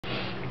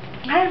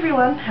Hi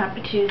everyone, happy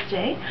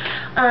Tuesday.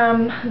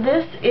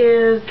 This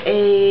is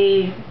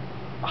a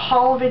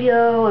haul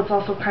video. It's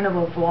also kind of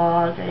a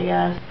vlog, I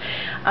guess.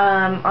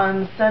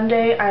 On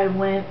Sunday I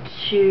went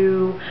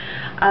to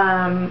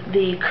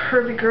the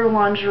Curvy Girl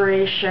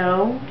lingerie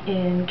show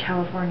in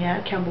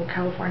California, Campbell,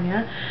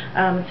 California.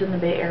 It's in the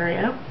Bay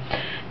Area.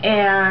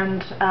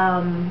 And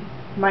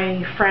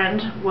my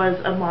friend was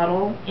a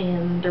model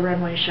in the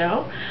runway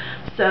show,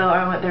 so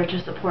I went there to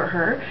support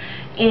her.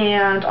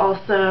 And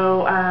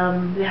also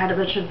they had a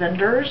bunch of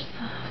vendors,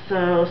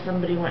 so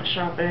somebody went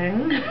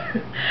shopping.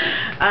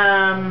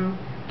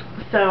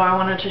 So I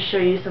wanted to show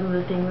you some of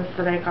the things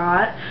that I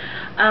got.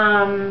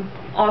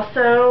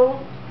 Also,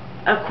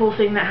 a cool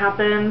thing that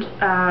happened,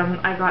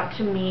 I got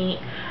to meet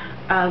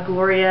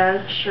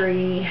Gloria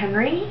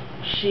Henry.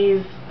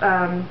 She's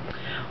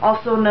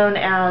also known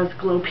as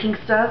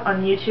glowpinkstah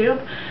on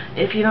YouTube.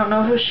 If you don't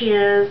know who she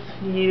is,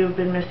 you've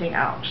been missing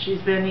out. She's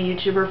been a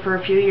YouTuber for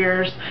a few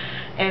years,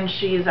 and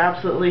she's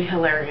absolutely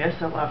hilarious.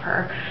 I love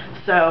her.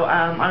 So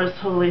I was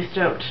totally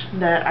stoked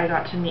that I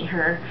got to meet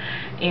her,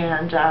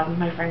 and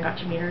my friend got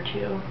to meet her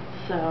too.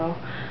 So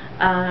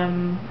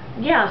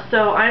yeah,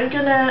 so I'm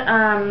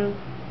gonna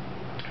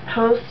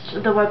post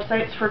the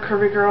websites for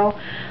Curvy Girl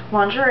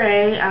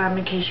lingerie.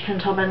 In case you can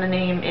tell by the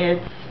name,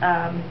 it's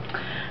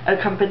a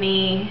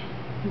company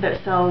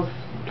that sells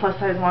plus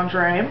size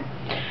lingerie.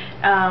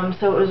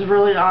 So it was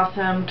really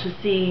awesome to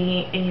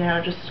see, you know,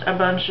 just a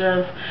bunch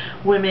of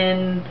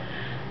women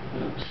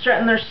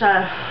strutting their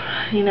stuff,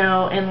 you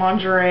know, in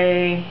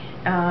lingerie,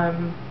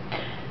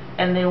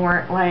 and they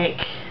weren't like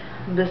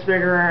this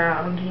big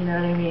around, you know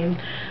what I mean?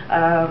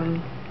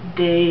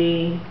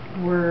 They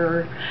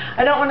were,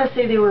 I don't want to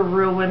say they were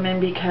real women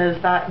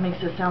because that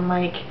makes it sound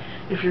like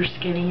if you're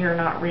skinny you're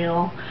not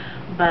real,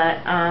 but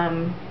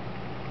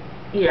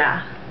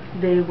yeah,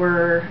 they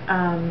were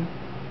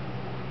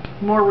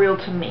more real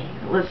to me.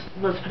 Let's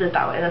put it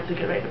that way. That's a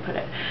good way to put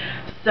it.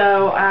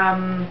 So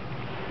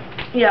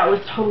yeah, it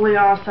was totally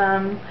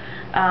awesome.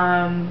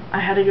 I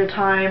had a good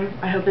time.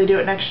 I hope they do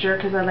it next year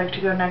because I'd like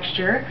to go next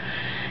year.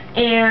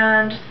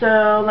 And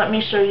so let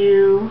me show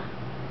you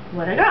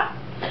what I got.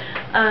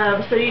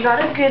 So you got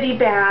a goodie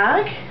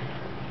bag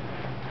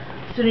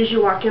as soon as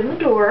you walk in the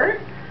door,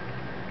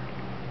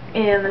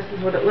 and this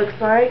is what it looks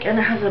like, and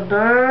it has a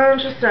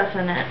bunch of stuff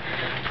in it.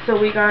 So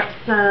we got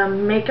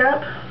some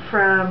makeup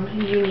from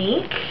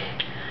Unique,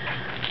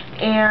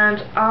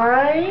 and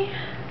I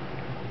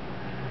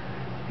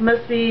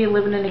must be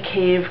living in a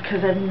cave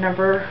because I've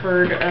never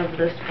heard of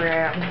this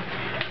brand,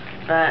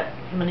 but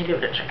I'm gonna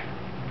give it a try.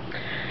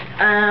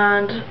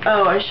 And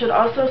oh, I should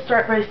also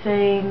start by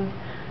saying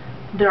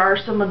there are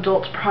some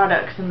adult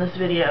products in this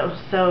video,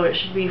 so it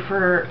should be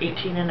for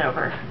 18 and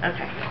over.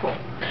 Okay, cool.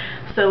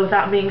 So with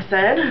that being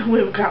said,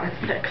 we've got a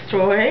sex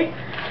toy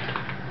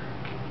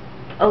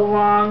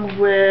along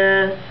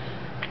with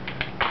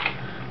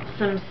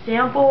some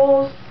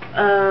samples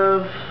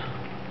of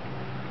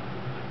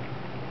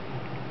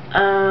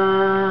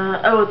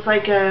oh, it's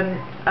like an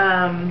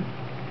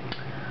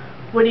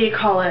what do you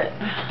call it?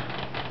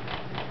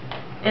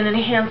 An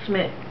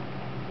enhancement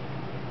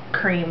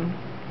cream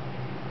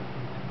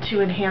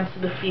to enhance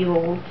the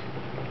feels.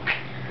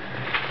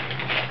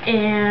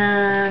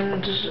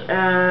 And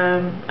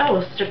oh,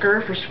 a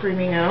sticker for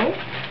Screaming O.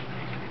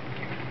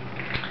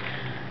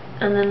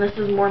 And then this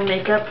is more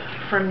makeup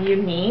from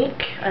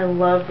Unique. I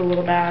love the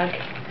little bag.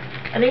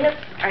 I think it's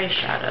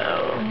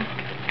eyeshadow.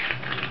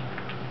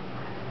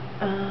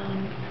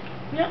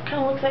 Yeah,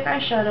 kind of looks like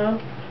eyeshadow.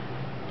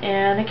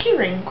 And a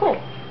keyring. Cool.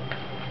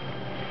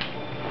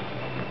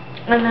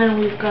 And then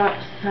we've got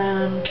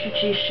some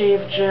Kix'ies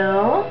shave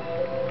gel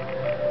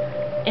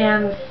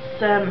and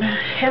some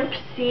hemp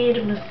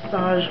seed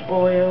massage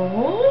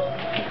oil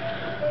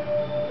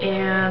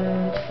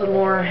and some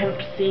more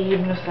hemp seed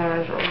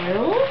massage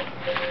oil,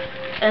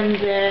 and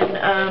then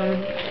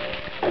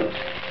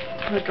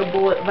like a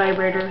bullet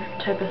vibrator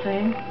type of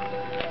thing.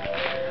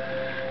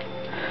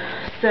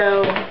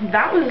 So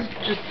that was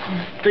just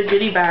the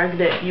goodie bag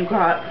that you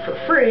got for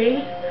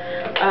free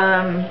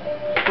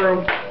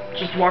for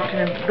just walking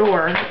in the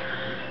door.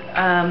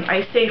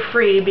 I say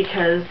free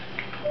because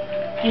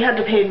you had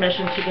to pay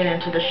admission to get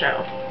into the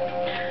show.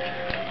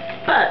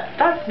 But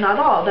that's not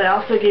all. They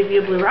also gave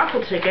you a blue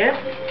raffle ticket,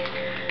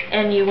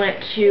 and you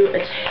went to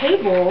a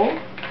table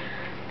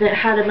that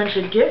had a bunch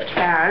of gift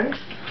bags,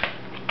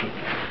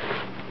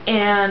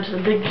 and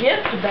the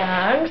gift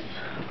bags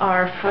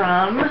are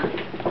from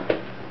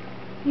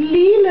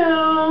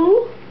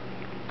Lelo.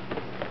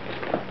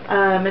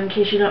 In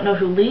case you don't know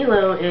who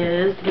Lelo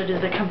is, it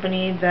is a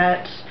company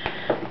that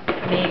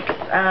makes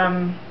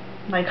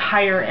like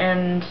higher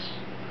end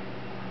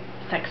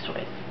sex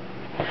toys.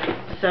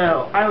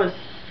 So I was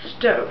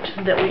stoked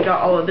that we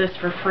got all of this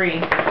for free.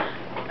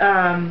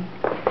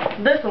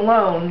 This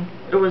alone,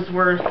 it was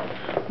worth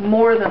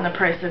more than the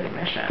price of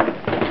admission.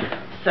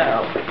 So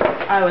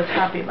I was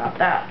happy about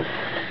that.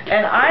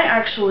 And I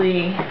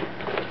actually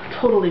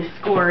totally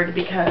scored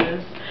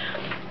because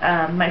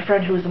my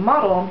friend who was a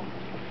model,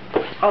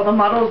 all the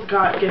models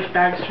got gift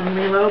bags from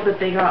Lelo, but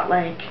they got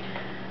like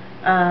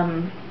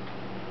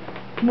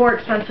more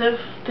expensive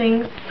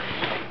things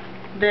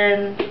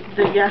than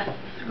the guests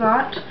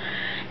got,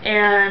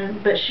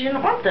 but she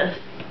didn't want this,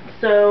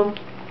 so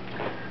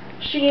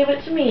she gave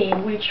it to me.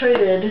 We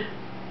traded,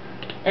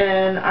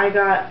 and I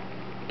got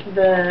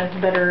the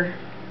better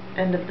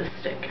end of the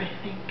stick, I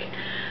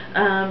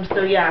think.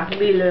 So yeah,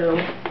 Lelo.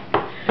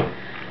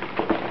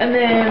 And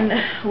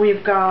then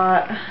we've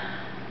got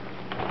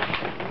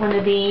one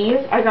of these.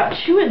 I got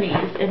two of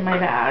these in my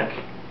bag,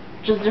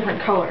 just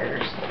different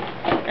colors,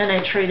 and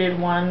I traded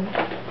one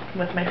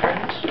with my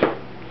friend.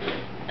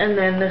 And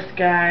then this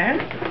guy,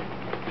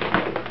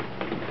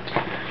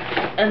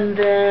 and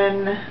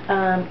then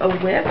a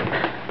whip,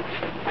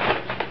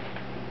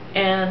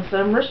 and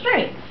some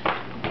restraints,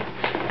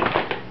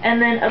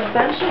 and then a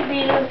bunch of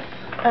these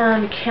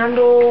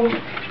candle,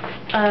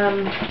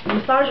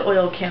 massage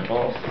oil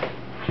candles.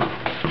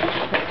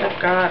 I've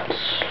got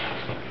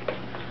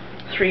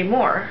 3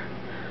 more.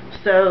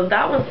 So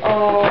that was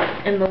all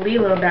in the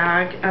Lelo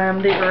bag.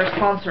 They were a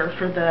sponsor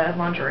for the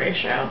lingerie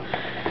show.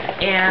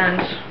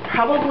 And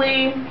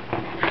probably,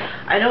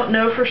 I don't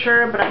know for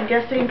sure, but I'm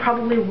guessing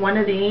probably one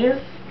of these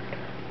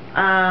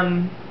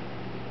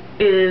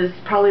is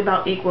probably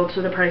about equal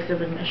to the price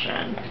of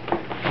admission.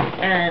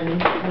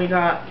 And we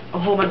got a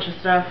whole bunch of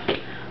stuff,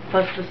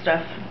 plus the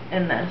stuff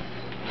in this.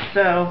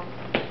 So,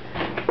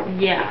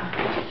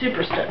 yeah,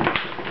 super stoked.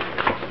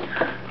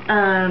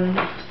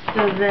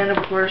 So then,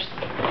 of course,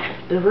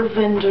 there were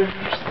vendors,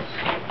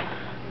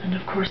 and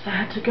of course I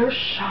had to go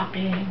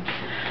shopping.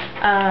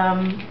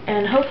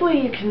 And hopefully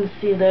you can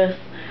see this.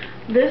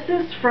 This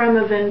is from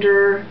a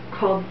vendor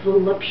called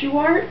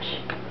VoluptuArt,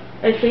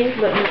 I think.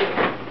 Let me just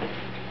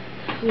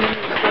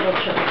double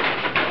check.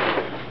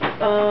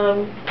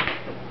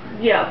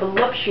 Yeah,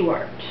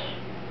 VoluptuArt,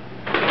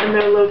 and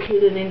they're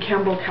located in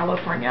Campbell,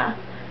 California,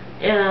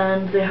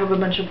 and they have a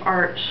bunch of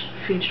art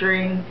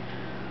featuring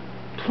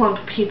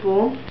plump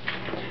people,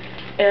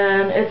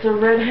 and it's a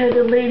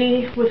red-headed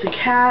lady with a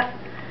cat,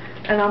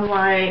 and I'm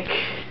like,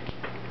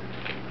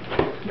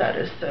 that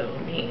is so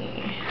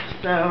me.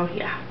 So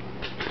yeah,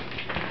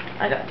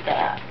 I got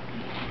that.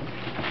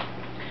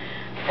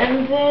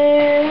 And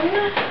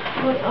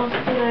then what else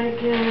did I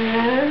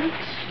get?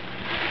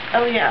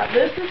 Oh yeah,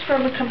 this is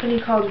from a company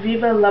called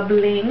Viva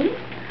Bling,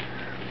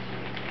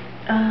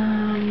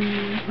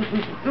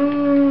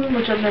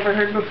 which I've never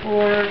heard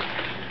before.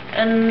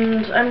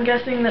 And I'm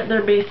guessing that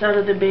they're based out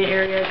of the Bay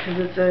Area because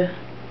it's a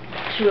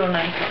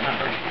 209 phone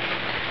number.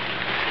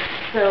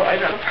 So I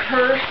got a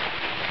purse.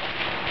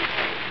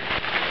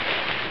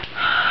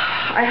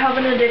 I have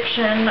an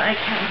addiction, I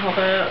can't help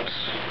it.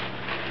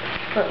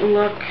 But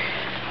look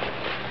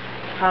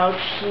how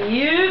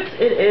cute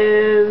it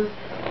is.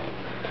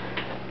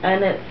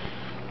 And it's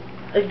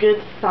a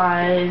good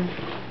size.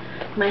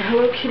 My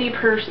Hello Kitty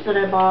purse that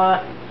I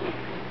bought,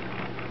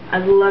 I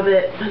love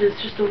it, but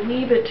it's just a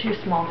wee bit too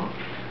small.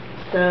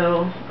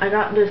 So I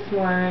got this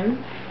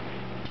one,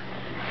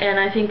 and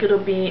I think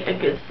it'll be a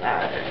good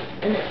size.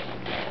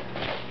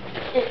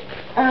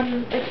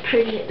 And it's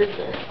pretty. It does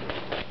this.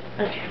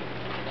 Okay.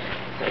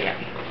 So yeah.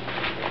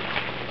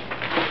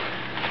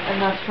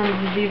 And that's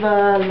from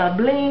Viva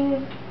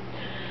Bling.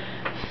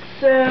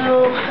 So,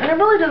 and it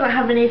really doesn't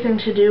have anything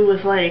to do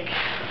with like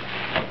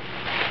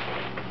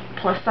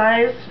plus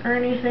size or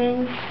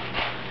anything,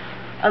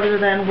 other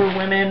than we're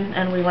women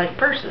and we like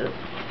purses.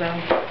 So.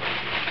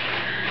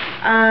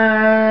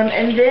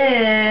 And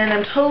then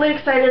I'm totally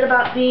excited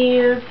about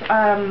these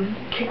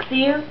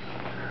Kix'ies.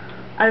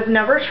 I've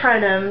never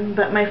tried them,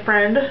 but my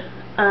friend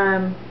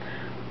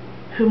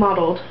who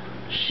modeled,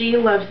 she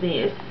loves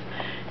these,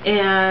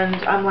 and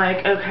I'm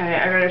like, okay,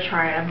 I gotta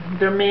try them.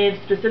 They're made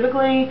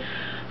specifically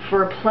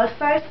for plus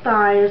size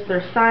thighs.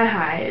 They're thigh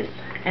highs,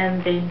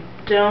 and they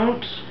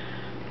don't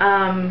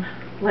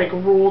like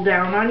roll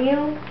down on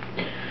you,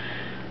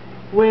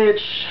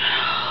 which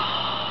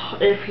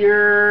if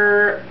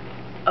you're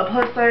a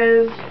plus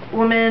size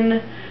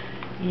woman,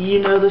 you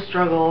know the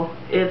struggle.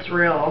 It's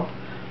real.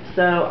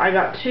 So I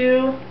got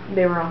 2.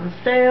 They were on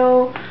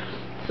sale,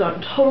 so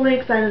I'm totally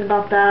excited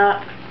about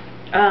that.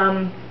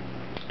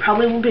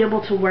 Probably won't be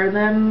able to wear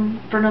them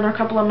for another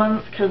couple of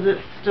months because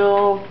it's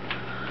still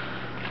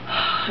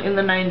in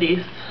the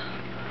 90s.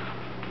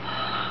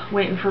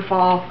 Waiting for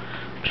fall.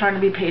 I'm trying to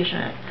be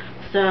patient.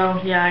 So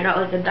yeah, I got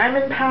like a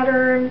diamond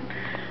pattern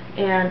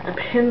and a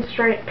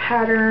pinstripe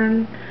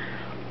pattern.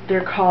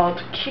 They're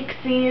called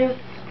Kix'ies.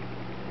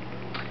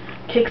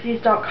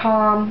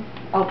 Kix'ies.com.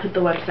 I'll put the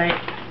website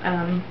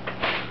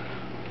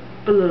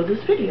below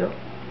this video.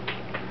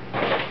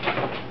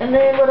 And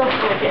then what else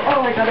did I get?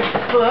 Oh, I got a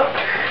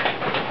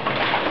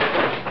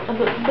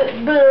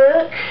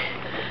book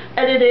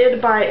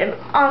edited by an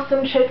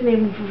awesome chick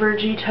named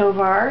Virgie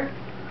Tovar.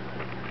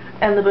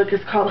 And the book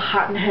is called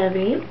Hot and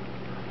Heavy.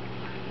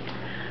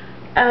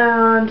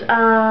 And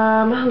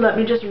let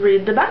me just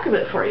read the back of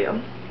it for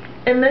you.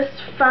 In this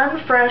fun,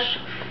 fresh,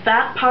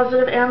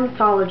 fat-positive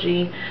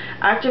anthology,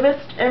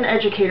 activist and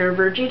educator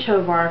Virgie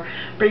Tovar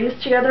brings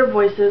together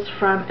voices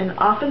from an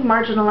often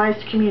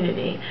marginalized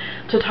community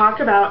to talk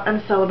about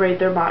and celebrate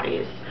their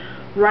bodies.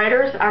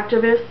 Writers,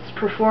 activists,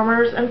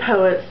 performers, and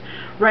poets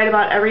write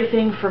about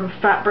everything from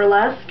fat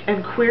burlesque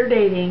and queer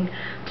dating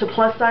to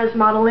plus-size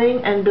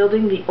modeling and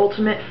building the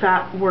ultimate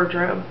fat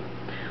wardrobe.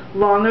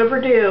 Long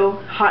overdue,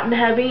 Hot and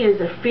Heavy is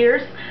a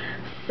fierce,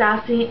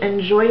 sassy,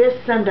 and joyous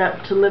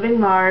send-up to living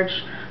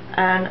large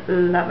and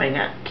loving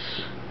it.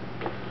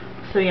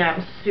 So yeah,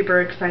 I'm super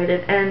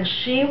excited. And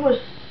she was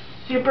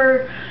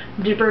super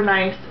duper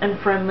nice and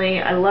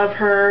friendly. I love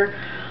her.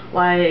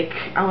 Like,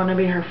 I want to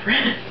be her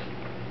friend.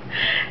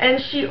 And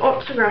she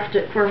autographed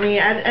it for me.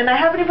 And I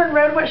haven't even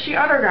read what she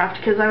autographed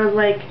because I was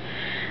like,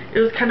 it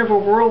was kind of a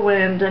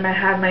whirlwind and I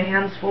had my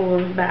hands full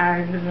of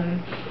bags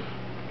and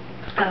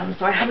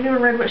so I haven't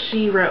even read what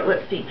she wrote.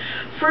 Let's see.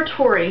 For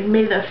Tori,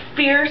 may the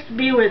fierce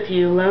be with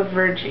you. Love,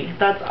 Virgie.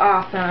 That's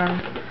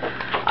awesome.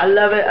 I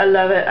love it. I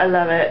love it. I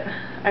love it.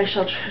 I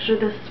shall treasure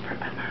this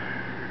forever.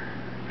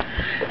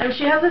 And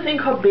she has a thing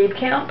called Babe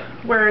Camp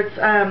where it's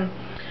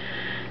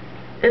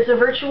a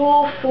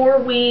virtual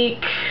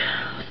 4-week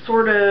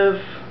sort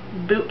of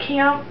boot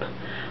camp,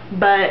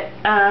 but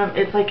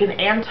it's like an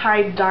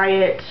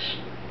anti-diet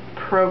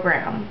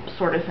program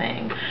sort of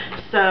thing.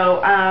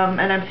 So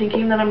and I'm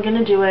thinking that I'm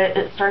gonna do it.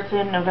 It starts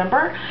in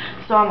November,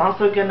 so I'm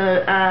also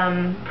gonna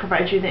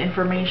provide you the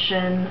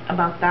information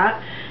about that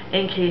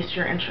in case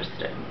you're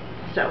interested.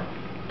 So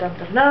dun,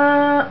 dun,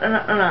 dun, dun,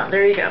 dun, dun,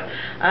 there you go.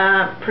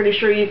 Pretty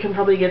sure you can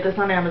probably get this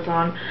on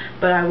Amazon,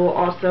 but I will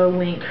also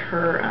link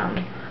her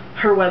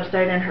her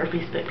website and her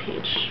Facebook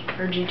page,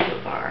 Virgie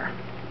Tovar.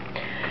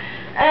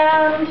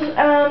 And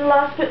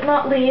last but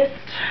not least,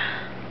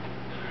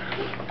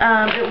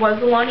 it was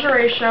the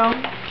lingerie show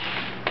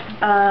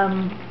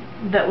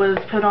that was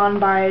put on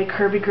by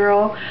Curvy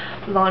Girl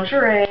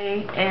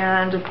Lingerie,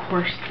 and of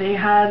course they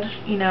had,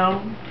 you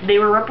know, they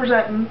were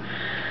representing.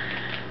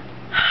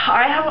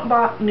 I haven't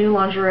bought new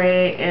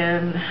lingerie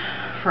in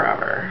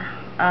forever,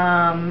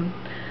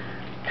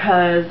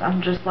 cause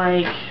I'm just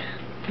like,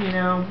 you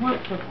know,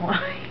 what's the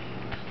point?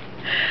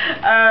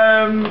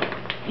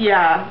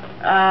 Yeah,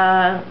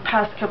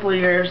 past couple of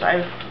years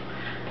I've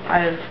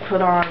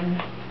put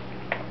on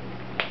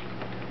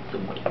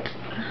some weight,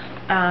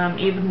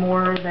 even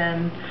more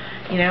than,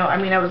 you know, I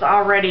mean, I was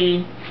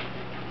already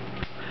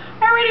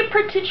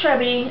pretty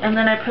chubby, and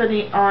then I put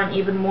on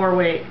even more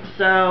weight,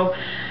 so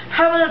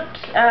haven't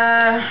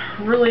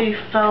really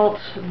felt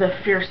the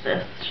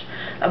fiercest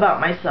about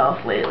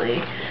myself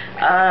lately.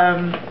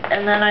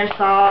 And then I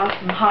saw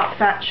some hot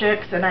fat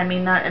chicks, and I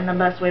mean that in the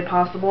best way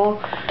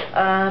possible.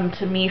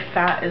 To me,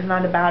 fat is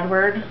not a bad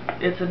word.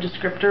 It's a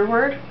descriptor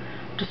word.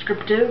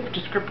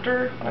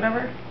 Descriptor,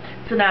 whatever.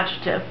 It's an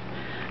adjective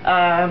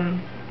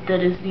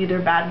that is neither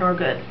bad nor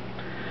good.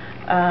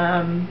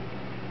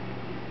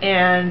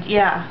 And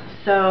yeah,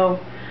 so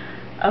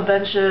a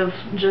bunch of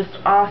just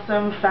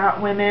awesome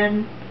fat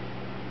women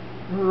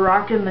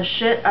rocking the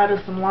shit out of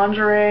some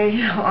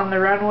lingerie on the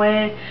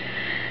runway,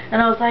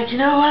 and I was like, you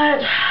know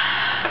what,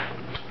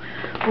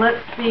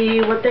 let's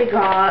see what they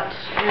got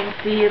and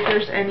see if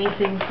there's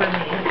anything for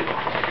me.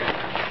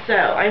 So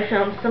I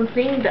found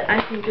something that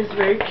I think is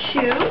very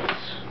cute,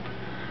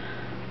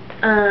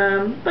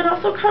 but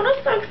also kind of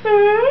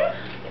sexy,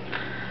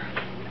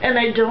 and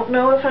I don't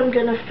know if I'm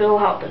gonna fill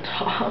out the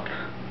top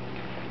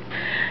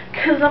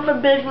because I'm a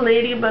big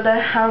lady, but I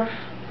have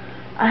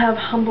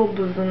humble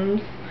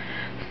bosoms.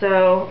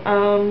 So,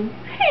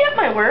 hey, it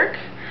might work.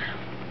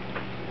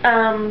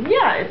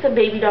 Yeah, it's a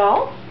baby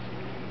doll.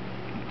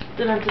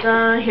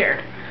 Da-da-da-da.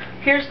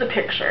 Here's the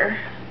picture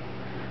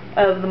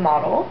of the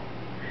model.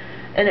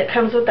 And it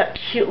comes with that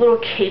cute little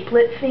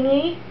capelet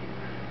thingy.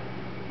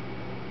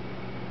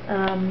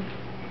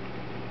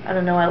 I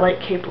don't know, I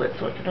like capelets,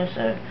 what can I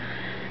say?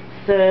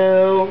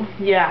 So,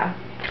 yeah.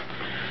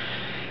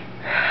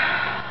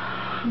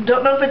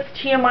 Don't know if it's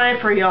TMI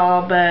for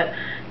y'all, but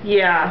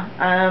yeah,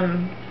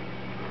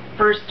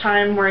 first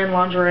time wearing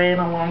lingerie in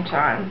a long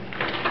time.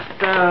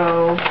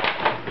 So,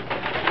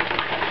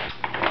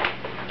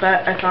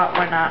 but I thought,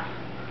 why not?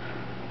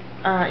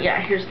 Yeah,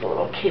 here's the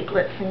little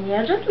capelet thingy.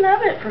 I just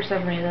love it for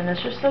some reason.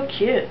 It's just so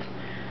cute.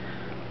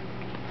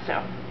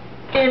 So,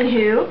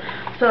 anywho,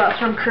 so that's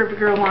from Curvy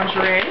Girl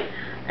Lingerie,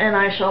 and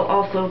I shall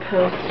also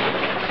post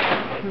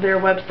their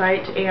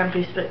website and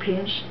Facebook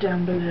page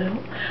down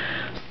below.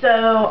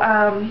 So,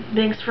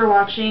 thanks for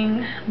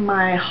watching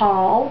my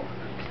haul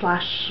 /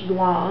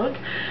 vlog,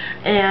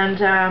 and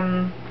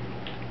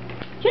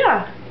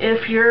yeah,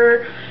 if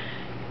you're,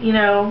 you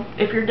know,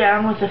 if you're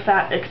down with the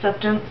fat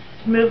acceptance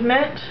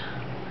movement,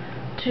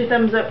 2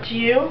 thumbs up to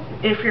you.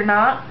 If you're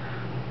not,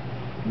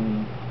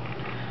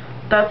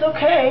 that's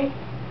okay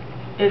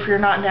if you're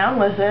not down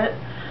with it,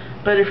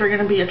 but if you're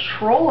gonna be a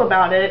troll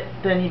about it,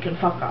 then you can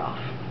fuck off,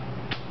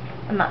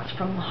 and that's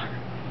from the heart.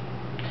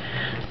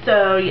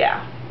 So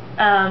yeah,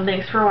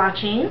 thanks for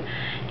watching.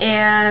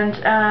 And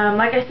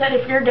like I said,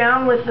 if you're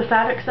down with the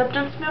fat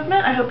acceptance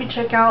movement, I hope you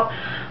check out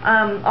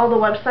all the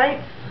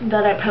websites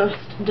that I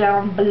post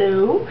down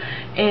below.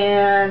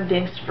 And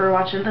thanks for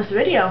watching this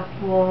video.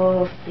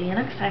 We'll see you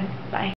next time. Bye.